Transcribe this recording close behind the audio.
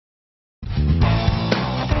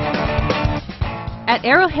At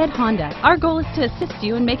Arrowhead Honda, our goal is to assist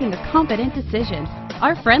you in making a confident decision.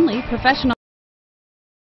 Our friendly, professional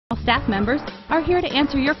staff members are here to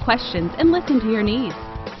answer your questions and listen to your needs.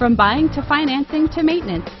 From buying to financing to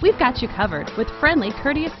maintenance, we've got you covered with friendly,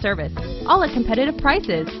 courteous service, all at competitive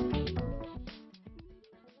prices.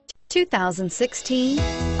 2016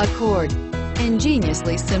 Accord.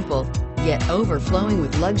 Ingeniously simple, yet overflowing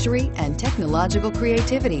with luxury and technological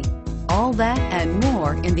creativity. All that and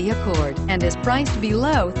more in the Accord, and is priced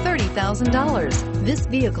below $30,000. This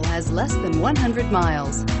vehicle has less than 100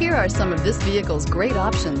 miles. Here are some of this vehicle's great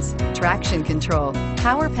options: traction control,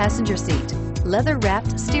 power passenger seat,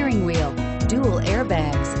 leather-wrapped steering wheel, dual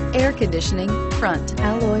airbags, air conditioning, front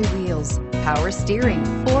alloy wheels, power steering,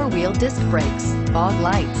 four-wheel disc brakes, fog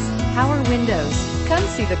lights, power windows. Come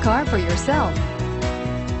see the car for yourself.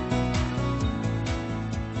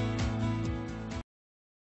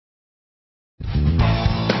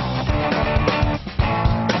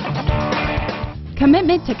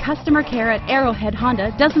 Commitment to customer care at Arrowhead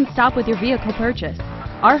Honda doesn't stop with your vehicle purchase.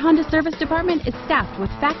 Our Honda service department is staffed with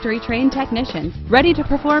factory-trained technicians, ready to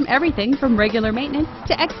perform everything from regular maintenance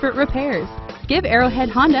to expert repairs. Give Arrowhead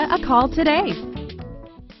Honda a call today.